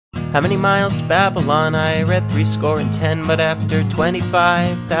How many miles to Babylon? I read 70, but after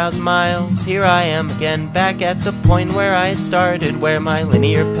 25,000 miles, here I am again, back at the point where I had started, where my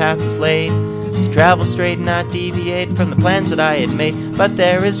linear path was laid, to travel straight and not deviate from the plans that I had made. But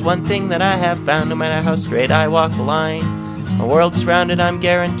there is one thing that I have found: no matter how straight I walk the line, my world is rounded, I'm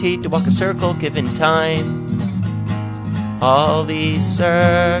guaranteed to walk a circle given time. All these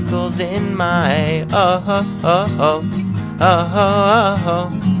circles in my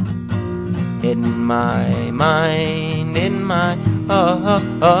in my mind, in my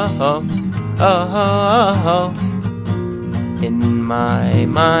in my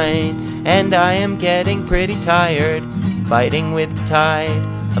mind, and I am getting pretty tired, fighting with the tide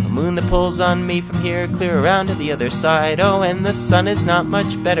of a moon that pulls on me from here clear around to the other side. Oh, and the sun is not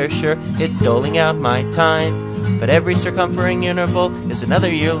much better, sure, it's doling out my time, but every circumferring interval is another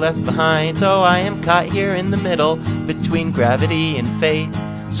year left behind. So I am caught here in the middle, between gravity and fate,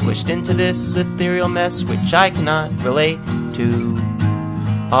 squished into this ethereal mess which I cannot relate to.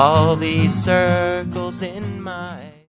 All these circles in my